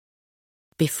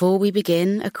Before we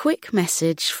begin, a quick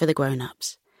message for the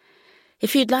grown-ups.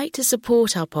 If you'd like to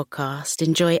support our podcast,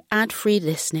 enjoy ad-free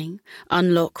listening,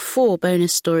 unlock 4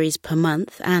 bonus stories per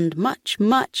month, and much,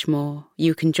 much more,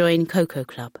 you can join Coco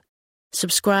Club.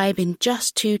 Subscribe in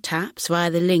just 2 taps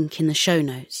via the link in the show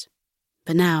notes.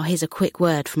 But now, here's a quick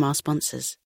word from our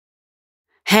sponsors.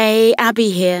 Hey,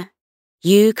 Abby here.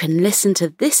 You can listen to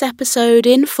this episode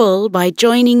in full by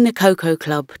joining the Coco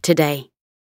Club today.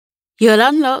 You'll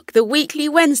unlock the weekly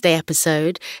Wednesday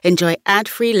episode, enjoy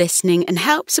ad-free listening, and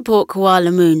help support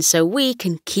Koala Moon so we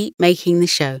can keep making the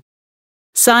show.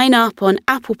 Sign up on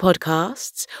Apple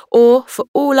Podcasts, or for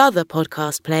all other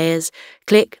podcast players,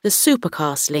 click the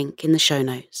Supercast link in the show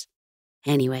notes.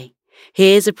 Anyway,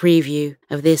 here's a preview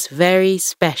of this very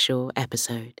special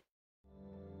episode.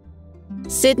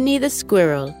 Sydney the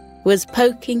squirrel was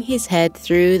poking his head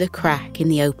through the crack in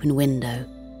the open window,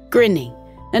 grinning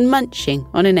and munching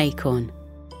on an acorn.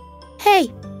 Hey,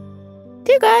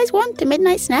 do you guys want a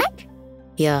midnight snack?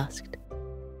 He asked.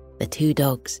 The 2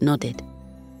 dogs nodded.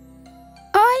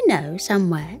 I know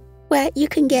somewhere where you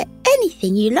can get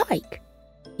anything you like,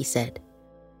 he said.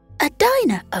 A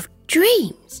diner of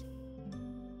dreams.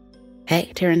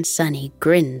 Hector and Sunny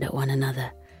grinned at one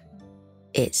another.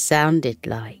 It sounded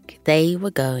like they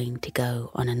were going to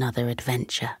go on another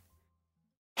adventure.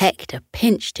 Hector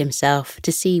pinched himself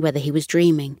to see whether he was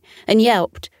dreaming and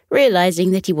yelped,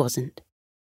 realizing that he wasn't.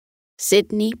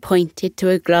 Sydney pointed to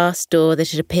a glass door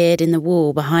that had appeared in the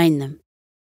wall behind them.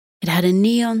 It had a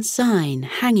neon sign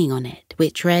hanging on it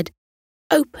which read,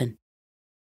 "Open."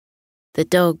 The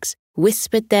dogs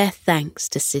whispered their thanks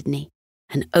to Sydney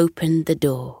and opened the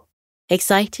door,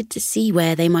 excited to see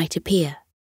where they might appear.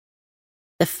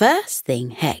 The first thing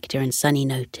Hector and Sunny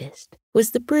noticed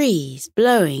was the breeze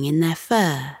blowing in their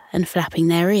fur and flapping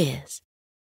their ears.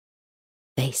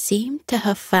 They seemed to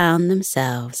have found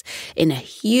themselves in a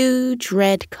huge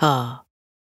red car.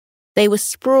 They were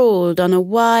sprawled on a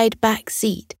wide back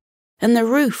seat, and the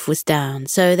roof was down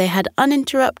so they had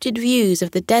uninterrupted views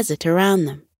of the desert around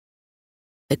them.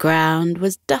 The ground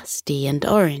was dusty and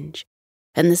orange,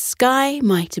 and the sky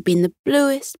might have been the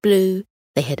bluest blue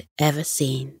they had ever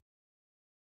seen.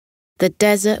 The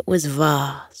desert was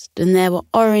vast, and there were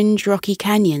orange rocky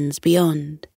canyons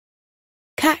beyond.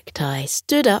 Cacti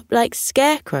stood up like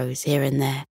scarecrows here and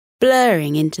there,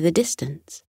 blurring into the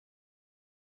distance.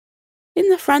 In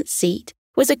the front seat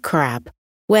was a crab,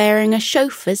 wearing a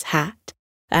chauffeur's hat,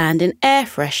 and an air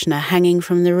freshener hanging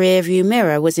from the rearview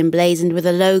mirror was emblazoned with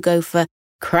a logo for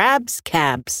Crab's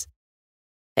Cabs.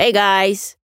 "Hey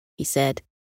guys," he said.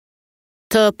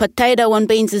 "To Potato and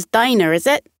Beans' Diner, is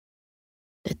it?"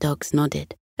 The dogs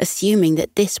nodded, assuming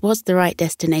that this was the right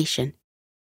destination.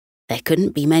 There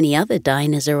couldn't be many other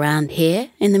diners around here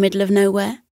in the middle of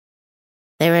nowhere.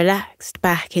 They relaxed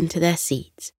back into their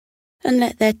seats and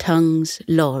let their tongues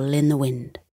loll in the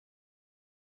wind.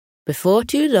 Before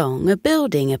too long, a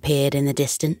building appeared in the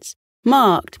distance,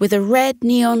 marked with a red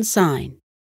neon sign.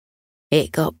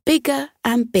 It got bigger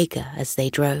and bigger as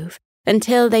they drove,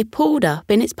 until they pulled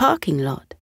up in its parking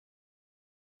lot.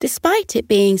 Despite it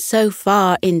being so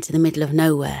far into the middle of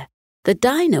nowhere, the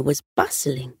diner was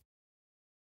bustling.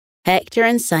 Hector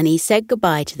and Sunny said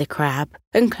goodbye to the crab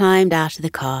and climbed out of the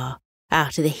car,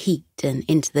 out of the heat and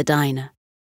into the diner.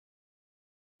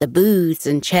 The booths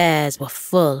and chairs were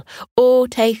full, all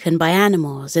taken by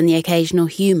animals and the occasional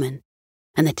human,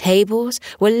 and the tables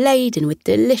were laden with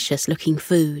delicious-looking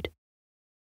food.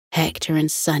 Hector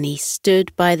and Sunny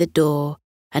stood by the door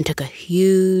and took a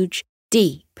huge,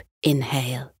 deep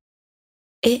inhale.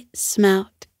 It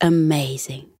smelt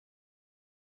amazing.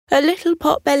 A little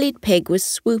pot-bellied pig was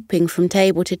swooping from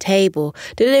table to table,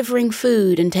 delivering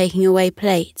food and taking away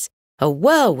plates, a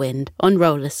whirlwind on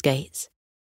roller skates.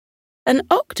 An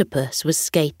octopus was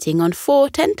skating on 4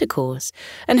 tentacles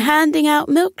and handing out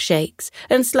milkshakes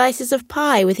and slices of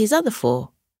pie with his other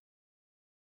 4.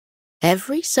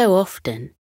 Every so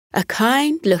often, a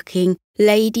kind-looking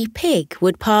lady pig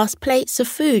would pass plates of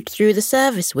food through the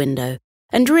service window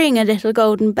and ring a little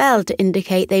golden bell to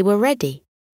indicate they were ready.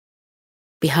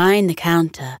 Behind the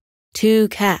counter, 2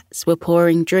 cats were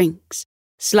pouring drinks,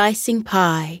 slicing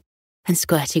pie, and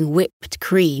squirting whipped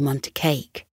cream onto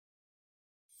cake.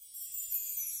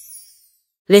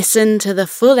 Listen to the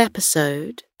full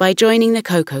episode by joining the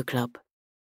Coco Club.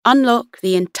 Unlock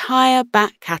the entire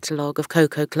back catalogue of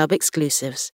Coco Club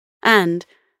exclusives and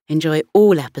enjoy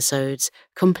all episodes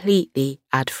completely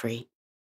ad-free.